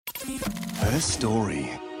Her story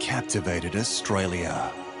captivated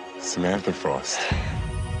Australia. Samantha Frost,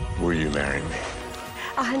 will you marry me?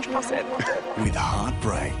 100%. With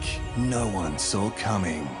heartbreak no one saw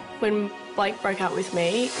coming. When Blake broke up with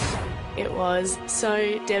me, it was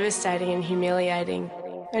so devastating and humiliating.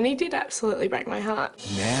 And he did absolutely break my heart.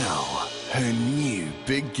 Now, her new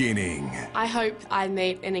beginning. I hope I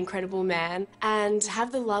meet an incredible man and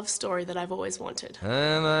have the love story that I've always wanted.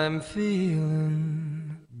 And I'm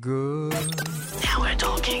feeling good. Now we're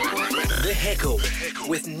talking. The Heckle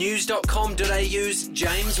with news.com.au's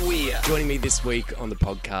James Weir. Joining me this week on the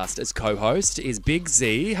podcast as co-host is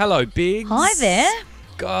Biggzy. Hello, Biggs. Hi there.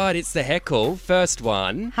 God, it's the Heckle, first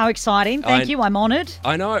one. How exciting. Thank you. I'm honoured.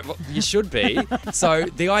 I know, well, you should be. So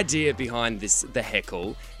the idea behind this, the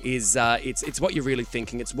Heckle, is it's what you're really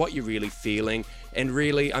thinking, it's what you're really feeling. And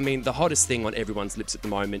really, I mean, the hottest thing on everyone's lips at the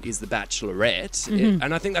moment is the Bachelorette. Mm-hmm.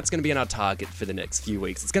 And I think that's going to be in our target for the next few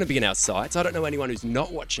weeks. It's going to be in our sights. I don't know anyone who's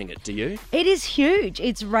not watching it, do you? It is huge.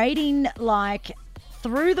 It's rating like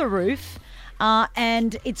through the roof.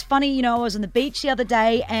 And it's funny, you know, I was on the beach the other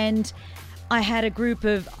day and I had a group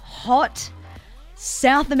of hot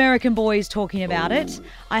South American boys talking about it.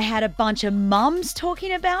 I had a bunch of mums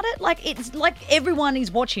talking about it. Like, it's like everyone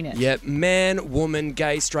is watching it. Yeah, man, woman,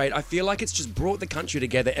 gay, straight. I feel like it's just brought the country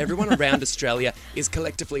together. Everyone around Australia is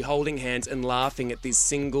collectively holding hands and laughing at these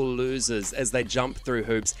single losers as they jump through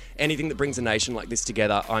hoops. Anything that brings a nation like this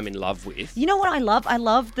together, I'm in love with. You know what I love? I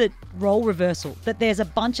love the role reversal, that there's a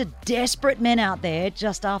bunch of desperate men out there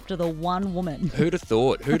just after the one woman. Who'd have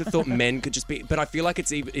thought? Who'd have thought men could just be... But I feel like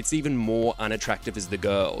it's even more unattractive as the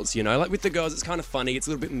girls, you know? Like with the girls, it's kind of funny. It's a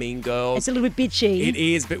little bit mean girls. It's a little bit bitchy. It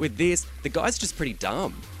is, but with this, the guy's just pretty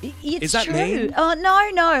dumb. It's is that true. mean?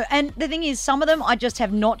 No. And the thing is, some of them I just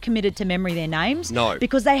have not committed to memory their names. No.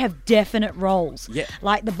 Because they have definite roles. Yeah.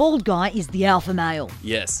 Like the bald guy is the alpha male.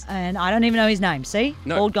 Yes. And I don't even know his name. See?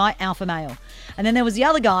 No. Bald guy, alpha male. And then there was the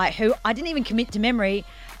other guy who I didn't even commit to memory,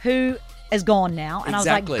 who is gone now. And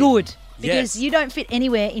Exactly. I was like, good. Because Yes. you don't fit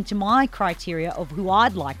anywhere into my criteria of who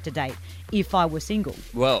I'd like to date if I were single.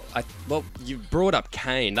 Well, you brought up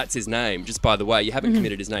Kane. That's his name. Just by the way, you haven't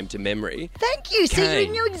committed his name to memory. Thank you. See, Kane.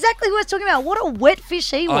 you knew exactly who I was talking about. What a wet fish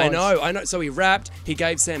he was. I know. So he rapped. He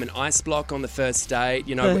gave Sam an ice block on the first date.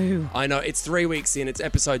 You know, Boo. I know. It's 3 weeks in. It's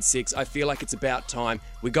episode 6. I feel like it's about time.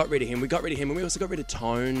 We got rid of him. And we also got rid of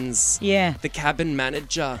Tones. Yeah. The cabin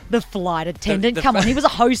manager. The flight attendant. The Come on, he was a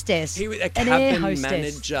hostess. He was a An air cabin hostess.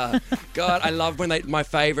 manager. God, I love when my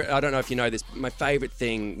favourite, I don't know if you know this, my favourite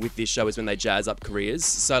thing with this show is when they jazz up careers.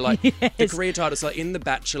 So like the career titles, so in The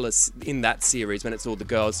Bachelor, in that series, when it's all the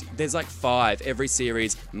girls, there's like 5 every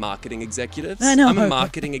series marketing executives. I know. I'm a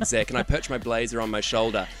marketing exec and I perch my blazer on my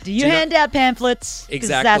shoulder. Do you hand out pamphlets? 'Cause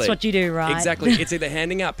Exactly. that's what you do, right? Exactly. It's either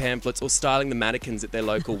handing out pamphlets or styling the mannequins at their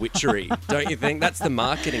local witchery. Don't you think? That's the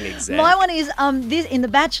marketing exec. My one is this in The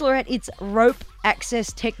Bachelorette. It's rope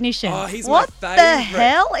access technician. Oh, he's what my favourite. the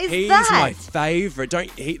hell is he's that? my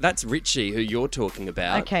favourite. That's Richie, who you're talking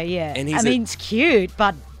about. Okay, yeah. And I mean, it's cute,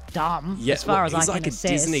 but dumb yeah, as far as I he's can like assess.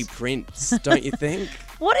 a Disney prince, don't you think?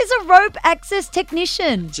 What is a rope access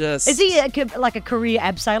technician? Just- Is he like a career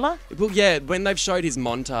abseiler? Well, yeah. When they've showed his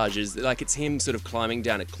montages, like it's him sort of climbing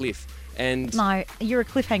down a cliff, and No, you're a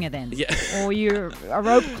cliffhanger then. Yeah. Or you're a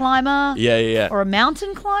rope climber. yeah. Or a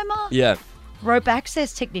mountain climber. Yeah. Rope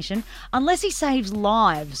access technician, unless he saves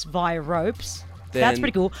lives via ropes. That's Then-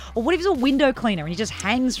 pretty cool. Or what if he's a window cleaner and he just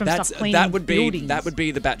hangs from stuff cleaning that would be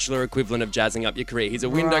buildings? the Bachelor equivalent of jazzing up your career. He's a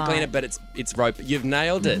window Right. cleaner, but it's rope. You've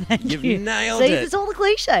nailed it. You've You. nailed See, it. it's all the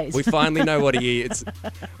cliches. We finally know what he is.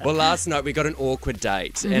 Well, last night we got an awkward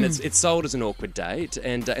date, and it's sold as an awkward date,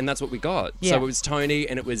 and that's what we got. Yeah. So it was Tony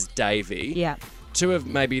and it was Davey. Yeah. 2 of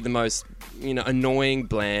maybe the most annoying,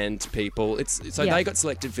 bland people. Yeah. They got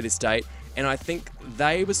selected for this date, and I think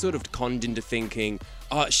they were sort of conned into thinking,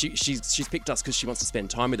 oh, she's picked us because she wants to spend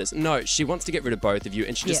time with us. No, she wants to get rid of both of you,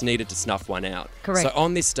 and she just Yeah. needed to snuff one out. Correct. So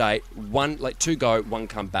on this date, 2 go, 1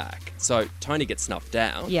 come back. So Tony gets snuffed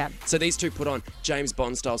out. Yeah. So these 2 put on James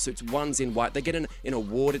Bond style suits. One's in white. They get in a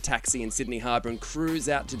water taxi in Sydney Harbour and cruise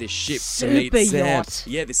out to this ship to meet Super Sam. yacht.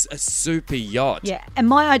 Yeah, a super yacht. Yeah, and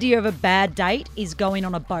my idea of a bad date is going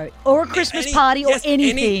on a boat or a Christmas any- party yes, or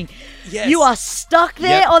anything. yes. You are stuck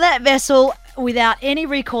there Yep. on that vessel without any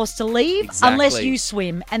recourse to leave unless Exactly. you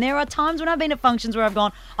swim. And there are times when I've been at functions where I've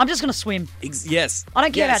gone, I'm just going to swim. Yes. I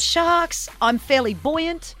don't care about Yes. sharks. I'm fairly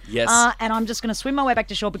buoyant. Yes. And I'm just going to swim my way back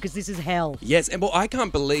to shore because this is hell. Yes, and well, I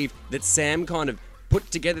can't believe that Sam kind of put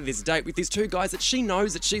together this date with these two guys that she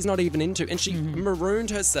knows that she's not even into, and she marooned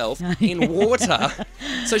herself in water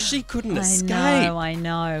so she couldn't escape. I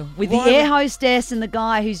know. With the air hostess and the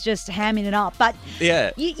guy who's just hamming it up. But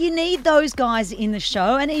you need those guys in the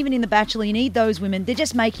show, and even in The Bachelor, you need those women. They're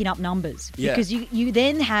just making up numbers because you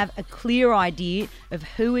then have a clear idea of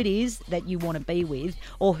who it is that you want to be with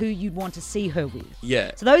or who you want to see her with.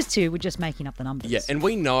 Yeah. So those two were just making up the numbers. Yeah, and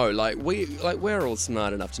we know, we're all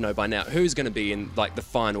smart enough to know by now who's going to be in the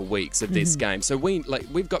final weeks of this game. So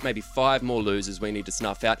we've got maybe 5 more losers we need to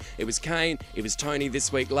snuff out. It was Kane, it was Tony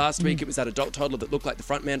this week. Last week it was that adult toddler that looked like the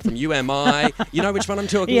front man from UMI. You know which one I'm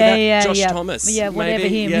talking about? Josh Thomas. Yeah, whatever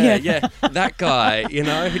maybe. him. Yeah. That guy,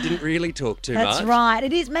 who didn't really talk too much. That's right.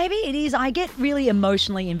 It is. I get really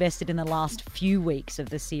emotionally invested in the last few weeks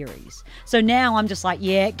of the series. So now I'm just like,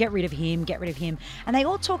 get rid of him. And they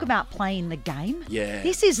all talk about playing the game. Yeah.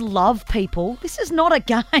 This is love, people. This is not a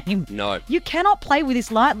game. No. You cannot play with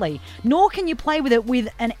this lightly, nor can you play with it with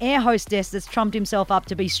an air hostess that's trumped himself up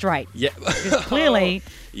to be straight. Yeah. Because clearly...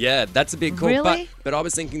 Yeah, that's a big call. Really? But I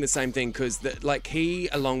was thinking the same thing because, he,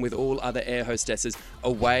 along with all other air hostesses,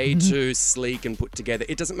 are way too sleek and put together.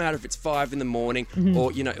 It doesn't matter if it's 5 in the morning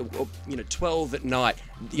or 12 at night.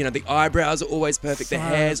 The eyebrows are always perfect. The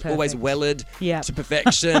hair's always wellered to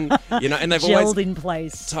perfection. And they've always gelled in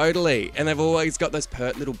place. Totally, and they've always got those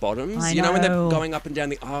pert little bottoms. I know when they're know. going up and down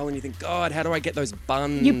the aisle, and you think, God, how do I get those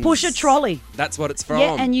buns? You push a trolley. That's what it's from.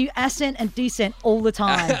 Yeah, and you ascent and descent all the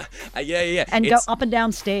time. Yeah. And go up and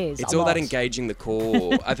down stairs. It's all that engaging the core.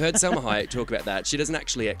 I've heard Selma Hayek talk about that. She doesn't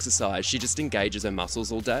actually exercise. She just engages her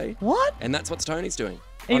muscles all day. What? And that's what Tony's doing.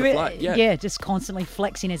 On a flight. Yeah, just constantly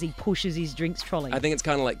flexing as he pushes his drinks trolley. I think it's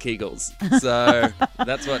kind of like Kegels. So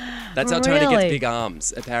that's how Tony gets big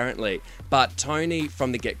arms, apparently. But Tony,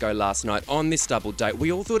 from the get-go last night on this double date,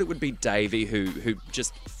 we all thought it would be Davey who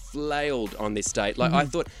just flailed on this date. I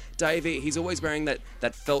thought, Davey, he's always wearing that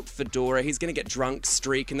felt fedora. He's going to get drunk,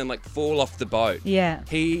 streak, and then fall off the boat. Yeah.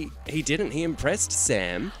 He didn't. He impressed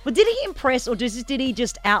Sam. Well, did he impress or did he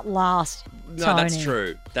just outlast Tony? No, that's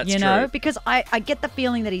true. That's true. Because I get the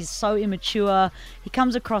feeling that he's so immature. He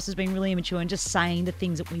comes across as being really immature and just saying the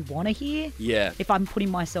things that we want to hear. Yeah. If I'm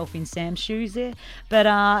putting myself in Sam's shoes there.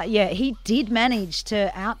 But, he did manage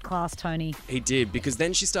to outclass Tony. He did, because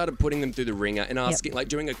then she started putting them through the ringer and asking,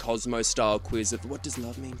 doing a Cosmo-style quiz of, what does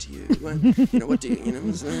love mean to you? What do you,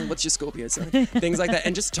 what's your Scorpio sign? Things like that.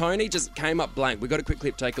 And just Tony just came up blank. We got a quick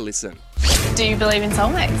clip. Take a listen. Do you believe in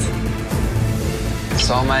soulmates?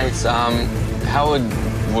 Soulmates, how would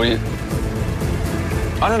you...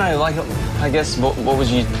 I don't know, I guess, what would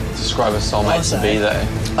you describe a soulmate to be,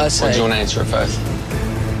 though? I'd say... Or do you want to answer it first?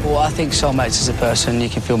 Well, I think soulmates is a person you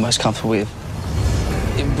can feel most comfortable with.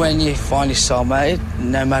 When you find your soulmate,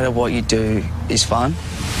 no matter what you do is fun.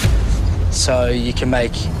 So you can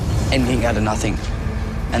make anything out of nothing.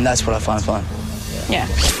 And that's what I find fun. Yeah.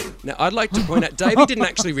 Now, I'd like to point out, Davey didn't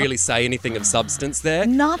actually really say anything of substance there.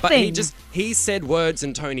 Nothing. But he said words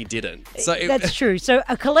and Tony didn't. So That's true. So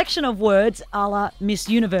a collection of words a la Miss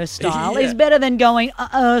Universe style is better than going,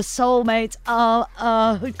 soulmates,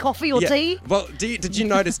 coffee or tea. Well, did you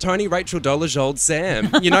notice Tony Rachel Dolezal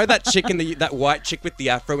Sam? You know that chick that white chick with the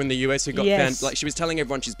afro in the US who got found, she was telling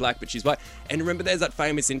everyone she's black, but she's white. And remember there's that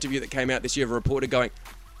famous interview that came out this year of a reporter going,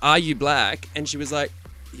 are you black? And she was like,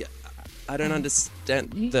 I don't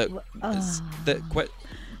understand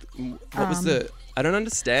I don't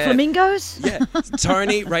understand. Flamingos? Yeah.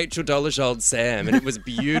 Tony, Rachel Dolezal, Sam, and it was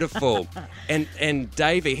beautiful. And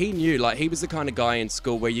Davey, he knew, he was the kind of guy in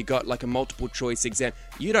school where you got a multiple choice exam.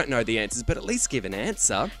 You don't know the answers, but at least give an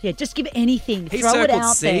answer. Yeah, just give anything. He Throw it circled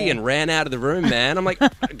out C there. and ran out of the room, man. I'm like, I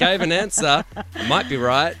gave an answer. I might be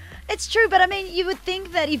right. It's true, but I mean, you would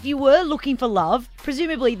think that if you were looking for love,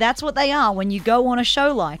 presumably that's what they are when you go on a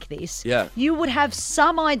show like this. Yeah. You would have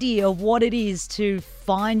some idea of what it is to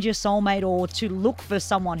find your soulmate or to look for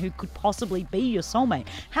someone who could possibly be your soulmate.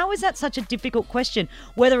 How is that such a difficult question,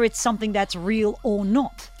 whether it's something that's real or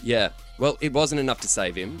not? Yeah. Well, it wasn't enough to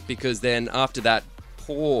save him because then after that,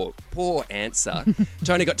 poor answer.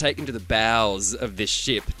 Tony got taken to the bows of this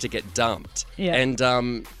ship to get dumped. Yeah. And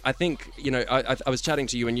I think, I was chatting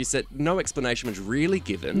to you and you said no explanation was really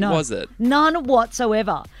given, was it? None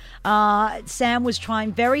whatsoever. Sam was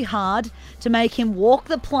trying very hard to make him walk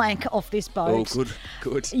the plank off this boat. Oh,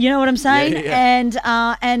 good. You know what I'm saying?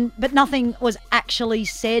 Yeah. But nothing was actually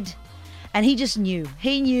said. And he just knew.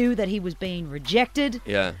 He knew that he was being rejected.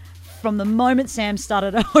 Yeah. From the moment Sam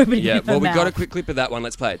started opening her well, we've mouth. got a quick clip of that one.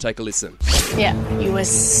 Let's play it. Take a listen. Yeah, you were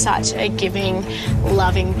such a giving,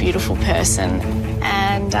 loving, beautiful person,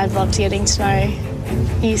 and I've loved getting to know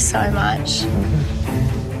you so much.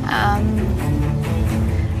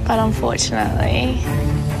 But unfortunately,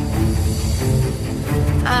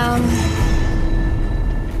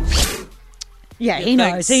 Yeah, he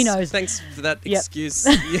knows. He knows. Thanks for that Yep. excuse.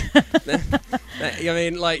 I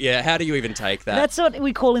mean, like, yeah, how do you even take that? That's what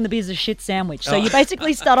we call in the business shit sandwich. So you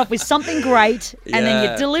basically start off with something great and then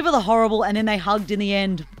Yeah. you deliver the horrible and then they hugged in the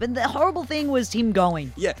end. But the horrible thing was him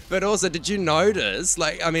going. Yeah, but also, did you notice,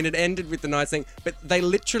 like, I mean, it ended with the nice thing, but they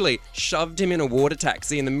literally shoved him in a water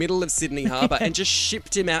taxi in the middle of Sydney Harbour and just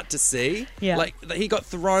shipped him out to sea. Yeah. Like, he got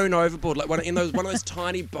thrown overboard, like one of those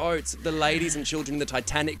tiny boats the ladies and children in the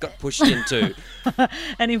Titanic got pushed into.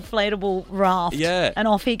 An inflatable raft. Yeah. And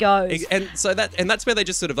off he goes. And so that's where they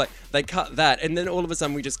just sort of like, they cut that, and then all of a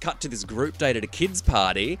sudden we just cut to this group date at a kids'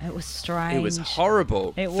 party. It was strange. It was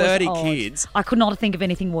horrible. It was 30 odd. kids. I could not think of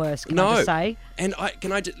anything worse, can I just say? And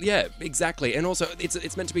yeah, exactly. And also,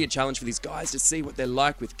 it's meant to be a challenge for these guys to see what they're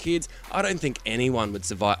like with kids. I don't think anyone would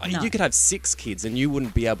survive. No. You could have 6 kids and you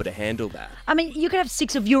wouldn't be able to handle that. I mean, you could have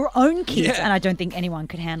 6 of your own kids, Yeah. and I don't think anyone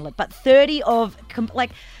could handle it. But 30 of,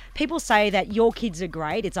 people say that your kids are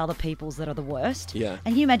great, it's other people's that are the worst. Yeah.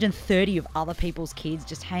 And you imagine 30 of other people's kids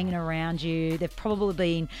just hanging around you. They've probably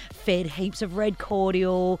been fed heaps of red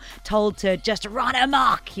cordial, told to just run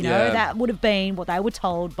amok. You know, Yeah. that would have been what they were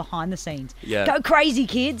told behind the scenes. Yeah. Go crazy,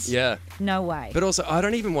 kids. Yeah. No way. But also, I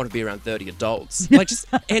don't even want to be around 30 adults. Like, just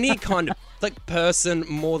any kind of, like, person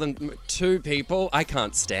more than 2 people, I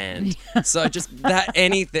can't stand. So just that,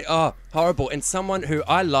 anything, horrible. And someone who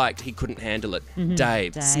I liked, he couldn't handle it.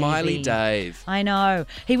 Dave. Davey. Smiley Dave. I know.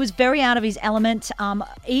 He was very out of his element.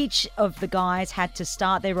 Each of the guys had to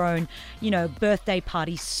start their own, birthday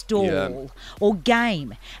party stall or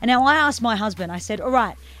game. And now I asked my husband, I said, all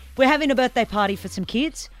right, we're having a birthday party for some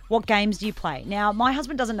kids. What games do you play? Now, my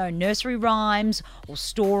husband doesn't know nursery rhymes or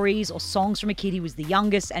stories or songs from a kid. He was the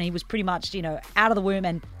youngest and he was pretty much, out of the womb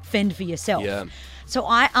and fend for yourself. Yeah. So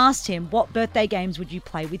I asked him, what birthday games would you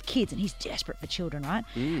play with kids? And he's desperate for children, right?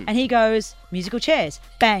 And he goes, musical chairs.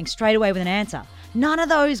 Bang, straight away with an answer. None of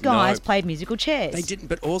those guys played musical chairs. They didn't.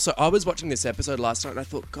 But also, I was watching this episode last night and I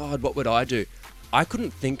thought, God, what would I do? I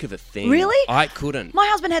couldn't think of a thing. Really? I couldn't. My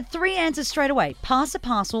husband had 3 answers straight away. Pass a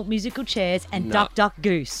parcel, musical chairs, and duck, duck,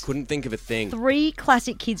 goose. Couldn't think of a thing. 3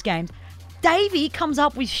 classic kids games. Davey comes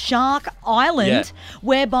up with Shark Island,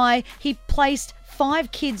 whereby he placed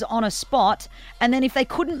 5 kids on a spot, and then if they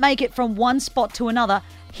couldn't make it from one spot to another,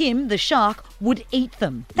 him, the shark, would eat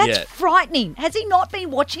them. That's frightening. Has he not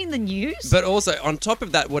been watching the news? But also, on top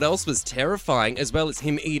of that, what else was terrifying, as well as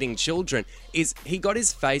him eating children, is he got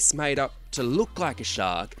his face made up to look like a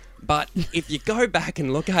shark, but if you go back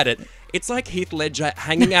and look at it, it's like Heath Ledger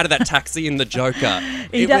hanging out of that taxi in The Joker.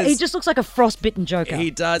 He just looks like a frostbitten Joker.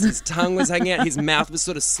 He does. His tongue was hanging out. His mouth was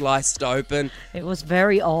sort of sliced open. It was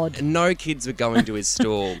very odd. And no kids were going to his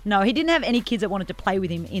stall. No, he didn't have any kids that wanted to play with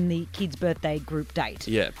him in the kids' birthday group date.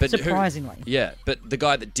 Yeah, but surprisingly. But the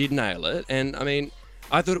guy that did nail it, and I mean,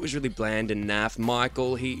 I thought it was really bland and naff.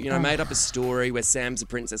 Michael, he made up a story where Sam's the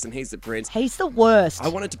princess and he's the prince. He's the worst. I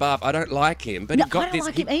wanted to barf. I don't like him, but No, he got I don't this.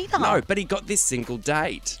 like him either. No, but he got this single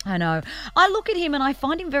date. I know. I look at him and I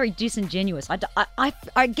find him very disingenuous.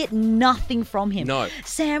 I get nothing from him. No.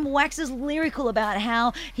 Sam waxes lyrical about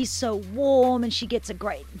how he's so warm and she gets a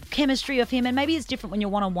great chemistry of him, and maybe it's different when you're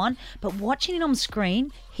one-on-one, but watching it on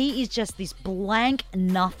screen, he is just this blank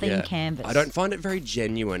nothing canvas. I don't find it very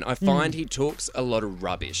genuine. I find he talks a lot of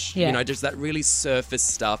rubbish. Yeah. Just that really surface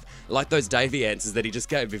stuff, like those Davey answers that he just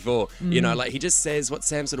gave before. Like he just says what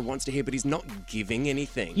Sam sort of wants to hear, but he's not giving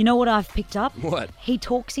anything. You know what I've picked up? What? He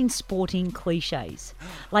talks in sporting cliches.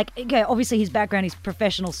 Like, okay, obviously his background is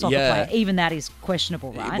professional soccer player. Even that is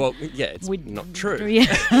questionable, right? Well, yeah, it's not true. Yeah.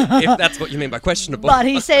 If that's what you mean by questionable. But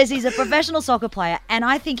he says he's a professional soccer player, and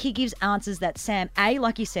I think he gives answers that Sam, A,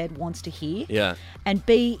 like you said, wants to hear, Yeah. and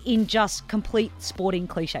B, in just complete sporting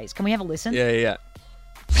cliches. Can we have a listen? Yeah.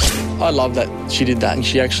 I love that she did that, and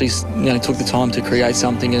she actually, took the time to create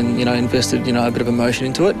something and, invested, a bit of emotion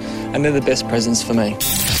into it. And they're the best presents for me.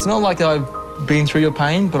 It's not like I've been through your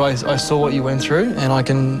pain, but I saw what you went through, and I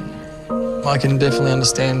can definitely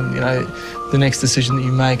understand, the next decision that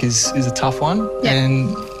you make is a tough one. Yeah.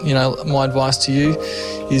 And, my advice to you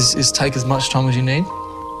is take as much time as you need.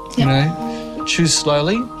 Choose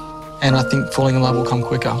slowly, and I think falling in love will come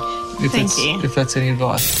quicker. If that's any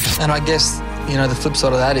advice. And I guess, the flip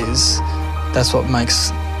side of that is that's what makes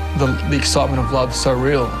the excitement of love so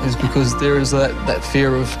real, is because there is that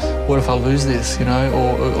fear of what if I lose this,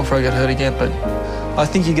 or if I get hurt again. But I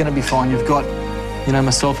think you're going to be fine. You've got,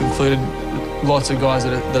 myself included, lots of guys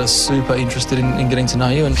that are super interested in getting to know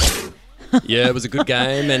you. And Yeah, it was a good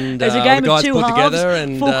game, and It was a all game the of guys two pulled halves. together.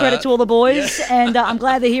 And Full credit to all the boys, and I'm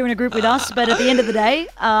glad they're here in a group with us. But at the end of the day,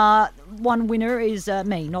 one winner is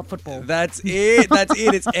me, not football. That's it. That's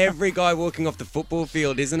it. It's every guy walking off the football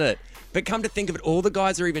field, isn't it? But come to think of it, all the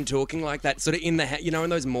guys are even talking like that, sort of in the, in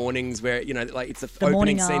those mornings where, like it's the opening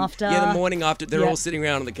morning scene. after. Yeah, the morning after. They're Yep. all sitting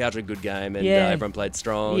around on the couch, a good game, and Yeah. everyone played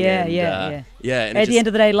strong. Yeah, and, yeah. And At the end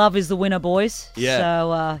of the day, love is the winner, boys. Yeah.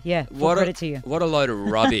 So, full credit to you. What a load of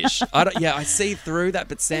rubbish. I see through that,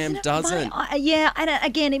 but Sam doesn't. And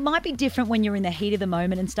again, it might be different when you're in the heat of the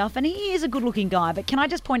moment and stuff, and he is a good-looking guy, but can I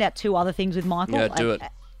just point out two other things with Michael? Yeah, do it.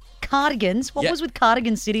 Cardigans. What Yeah. was with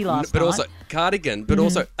Cardigan City last But night? also cardigan, but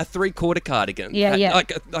also a 3/4 cardigan. Yeah, yeah.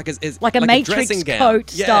 Like a Matrix dressing gown.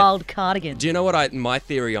 coat-styled cardigan. Do you know what my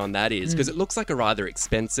theory on that is? Because it looks like a rather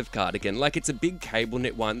expensive cardigan. Like it's a big cable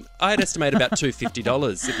knit one. I'd estimate about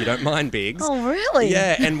 $250 if you don't mind, Biggs. Oh, really?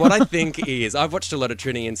 Yeah, and what I think is, I've watched a lot of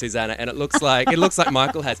Trinity and Susanna, and it looks like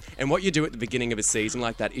Michael has. And what you do at the beginning of a season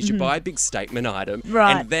like that is you buy a big statement item,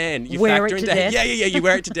 Right. and then you Wear factor it in to death. Yeah, you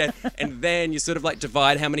wear it to death, and then you sort of like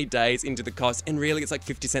divide how many days into the cost, and really it's like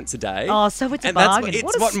 50 cents a day. Oh, so it's a and that's bargain. It's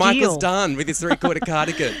What a what Michael's steal. done with his 3/4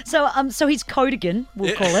 cardigan. So his coatigan,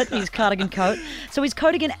 we'll call it, his cardigan coat. So his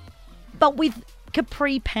coatigan, but with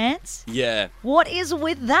capri pants. Yeah. What is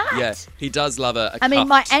with that? Yeah, he does love a I mean,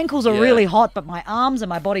 my cuffed- ankles are yeah. really hot, but my arms and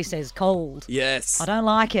my body says cold. Yes. I don't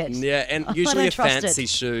like it. Yeah, and I usually don't a trust fancy it.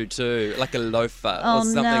 shoe too, like a loafer Oh or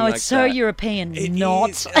something no, like it's so that. European. It Not.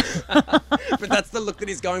 is. But that's the look that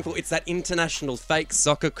he's going for. It's that international fake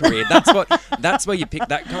soccer career. That's where you pick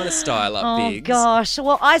that kind of style up, Oh Biggs. gosh.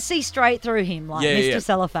 Well, I see straight through him, like Yeah, Mr. yeah.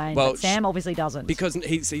 Cellophane. Well, but Sam obviously doesn't. Because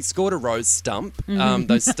he scored a rose stump,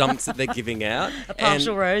 those stumps that they're giving out. A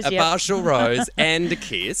partial rose, A yep. partial rose and a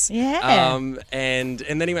kiss. Yeah. And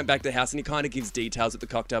then he went back to the house and he kind of gives details at the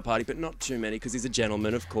cocktail party, but not too many because he's a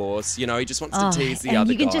gentleman, of course. You know, he just wants to tease the and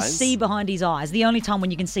other you can guys. just see behind his eyes. The only time when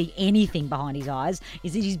you can see anything behind his eyes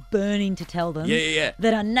is that he's burning to tell them Yeah.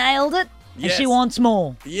 that I nailed it and Yes. she wants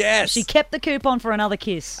more. Yes. She kept the coupon for another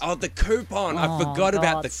kiss. Oh, the coupon. I Oh, forgot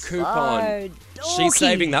about God, the coupon. so She's dorky.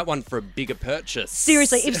 saving that one for a bigger purchase.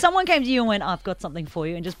 Seriously, if someone came to you and went, I've got something for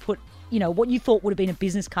you, and just put, what you thought would have been a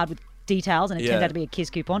business card with details and it turned Yeah. out to be a kiss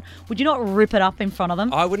coupon, would you not rip it up in front of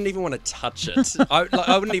them? I wouldn't even want to touch it. I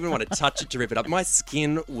wouldn't even want to touch it to rip it up. My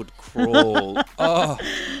skin would crawl. Oh,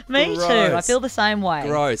 Me too. gross. I feel the same way.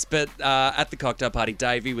 Gross. But at the cocktail party,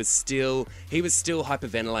 Davey was still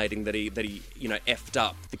hyperventilating that he effed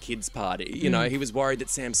up the kids' party. You know, he was worried that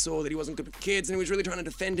Sam saw that he wasn't good with kids and he was really trying to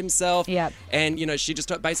defend himself. Yep. And she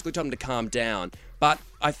just basically told him to calm down. But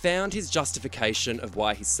I found his justification of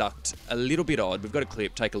why he sucked a little bit odd. We've got a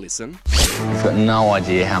clip. Take a listen. I've got no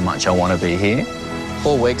idea how much I want to be here.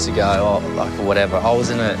 4 weeks ago, or whatever, I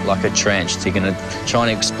was in a trench trying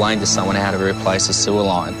to explain to someone how to replace a sewer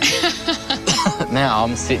line. Now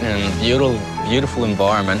I'm sitting in a beautiful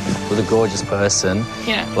environment with a gorgeous person.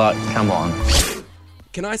 Yeah. Like, come on.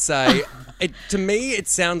 Can I say, to me, it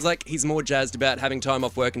sounds like he's more jazzed about having time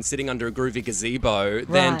off work and sitting under a groovy gazebo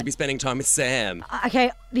than Right. to be spending time with Sam.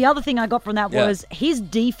 Okay, the other thing I got from that Yeah. was his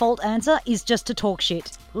default answer is just to talk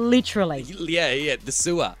shit. Literally. Yeah, the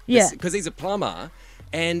sewer. Yeah. Because he's a plumber.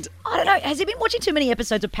 And I don't know, has he been watching too many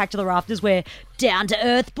episodes of Packed to the Rafters where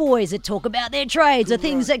down-to-earth boys that talk about their trades are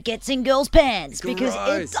things that gets in girls' pants? Because it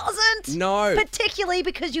Gross. doesn't. No. Particularly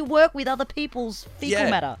because you work with other people's fecal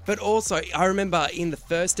matter. But also, I remember in the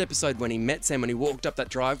first episode when he met Sam, when he walked up that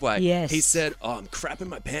driveway, Yes. he said, "Oh, I'm crapping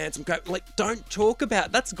my pants. I'm crap." Like, don't talk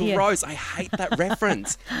about. That's Yeah. gross. I hate that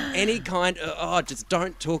reference. Any kind of just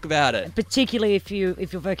don't talk about it. Particularly if your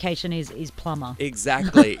vocation is plumber.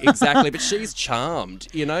 Exactly. But she's charmed.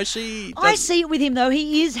 She. I see it with him though.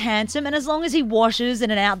 He is handsome, and as long as he washes in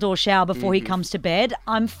an outdoor shower before he comes to bed,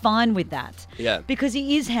 I'm fine with that. Yeah. Because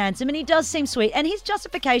he is handsome and he does seem sweet. And his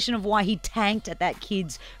justification of why he tanked at that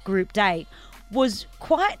kids' group date was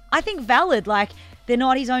quite, I think, valid. Like, they're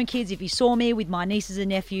not his own kids. If you saw me with my nieces and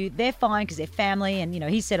nephew, they're fine because they're family. And,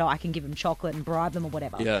 he said, I can give them chocolate and bribe them or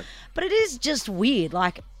whatever. Yeah. But it is just weird.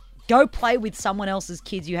 Like, go play with someone else's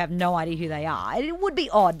kids. You have no idea who they are. It would be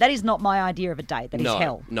odd. That is not my idea of a date. That is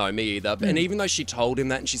hell. No, me either. And even though she told him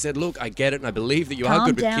that and she said, look, I get it and I believe that you are Calm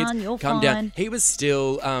good with down, kids. you're Calm fine. down. He was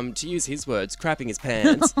still, to use his words, crapping his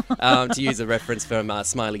pants, to use a reference from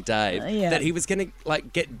Smiley Dave, Yeah. that he was going to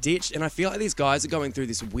get ditched. And I feel like these guys are going through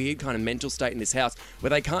this weird kind of mental state in this house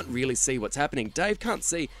where they can't really see what's happening. Dave can't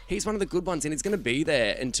see. He's one of the good ones and he's going to be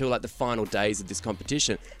there until the final days of this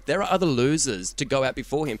competition. There are other losers to go out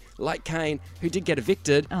before him. like Kane, who did get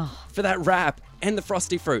evicted for that rap and the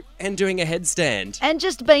frosty fruit and doing a headstand. And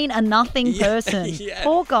just being a nothing person. Yeah.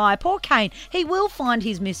 Poor guy, poor Kane. He will find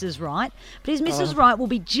his Mrs. Right, but his Mrs. Right will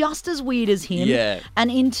be just as weird as him and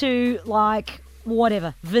into, like,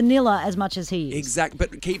 whatever, vanilla as much as he is. Exactly,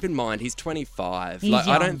 but keep in mind he's 25. He's like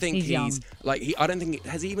young. I don't think He's young. I don't think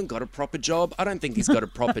has he even got a proper job? I don't think he's got a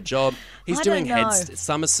proper job. He's I doing don't know.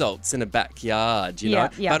 somersaults in a backyard, you know.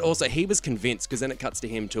 Yeah. But also he was convinced because then it cuts to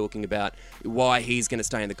him talking about why he's going to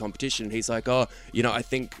stay in the competition. He's like, I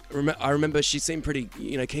remember she seemed pretty,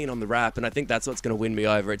 keen on the rap, and I think that's what's going to win me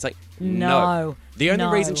over. It's like no. The only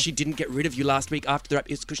reason she didn't get rid of you last week after the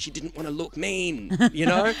rap is because she didn't want to look mean, you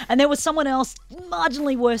know? And there was someone else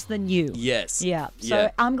marginally worse than you. Yes. Yeah.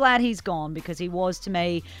 So I'm glad he's gone because he was, to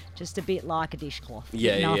me, just a bit like a dishcloth.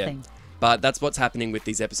 Nothing. Yeah. But that's what's happening with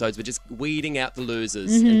these episodes. We're just weeding out the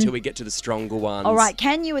losers until we get to the stronger ones. All right.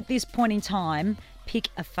 Can you, at this point in time, pick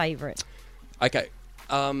a favourite? Okay.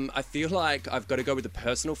 I feel like I've got to go with a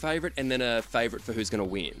personal favourite and then a favourite for who's going to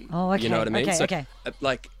win. Oh, okay. You know what I mean? Okay.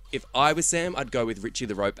 Like, if I was Sam, I'd go with Richie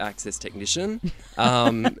the rope access technician.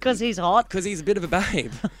 Because he's hot? Because he's a bit of a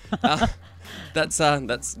babe. That's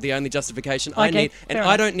the only justification I Okay, need. And fair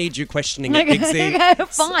I enough. don't need you questioning it, Biggzy. Okay,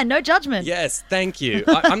 fine. No judgment. Yes, thank you.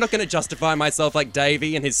 I'm not going to justify myself like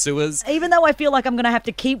Davey and his sewers. Even though I feel like I'm going to have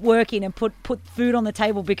to keep working and put food on the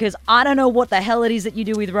table because I don't know what the hell it is that you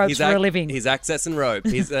do with ropes for a living. He's access and rope.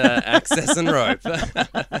 He's access and rope.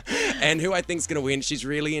 And who I think's going to win, she's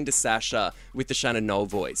really into Sasha with the Shannon Knoll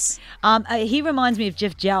voice. He reminds me of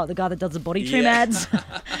Jeff Jowett, the guy that does the body trim Yeah. ads.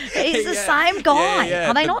 He's the same guy. Yeah.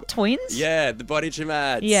 Are they not twins? Yeah, the body trim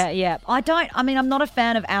ads. Yeah. I'm not a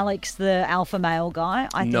fan of Alex, the alpha male guy.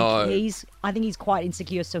 I think he's quite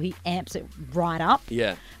insecure, so he amps it right up.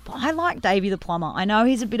 Yeah. But I like Davey the plumber. I know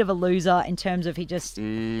he's a bit of a loser in terms of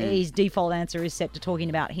his default answer is set to talking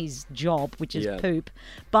about his job, which is poop.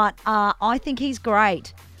 But I think he's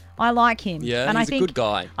great. I like him. Yeah, and he's a good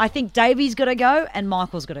guy. I think Davey's got to go and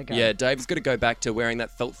Michael's got to go. Yeah, Dave's got to go back to wearing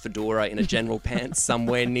that felt fedora in a general pants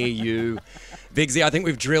somewhere near you. Biggzy, I think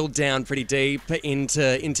we've drilled down pretty deep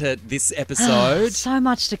into this episode. So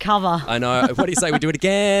much to cover. I know. What do you say we do it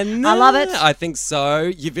again? I love it. I think so.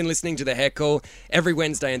 You've been listening to The Heckle. Every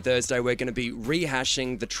Wednesday and Thursday, we're going to be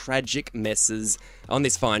rehashing the tragic messes on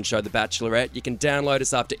this fine show, The Bachelorette. You can download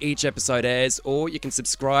us after each episode airs, or you can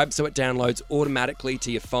subscribe so it downloads automatically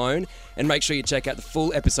to your phone. And make sure you check out the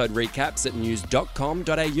full episode recaps at news.com.au.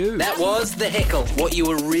 That was The Heckle, what you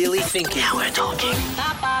were really thinking. Now we're talking.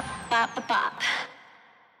 Bop, bop, bop, bop, bop.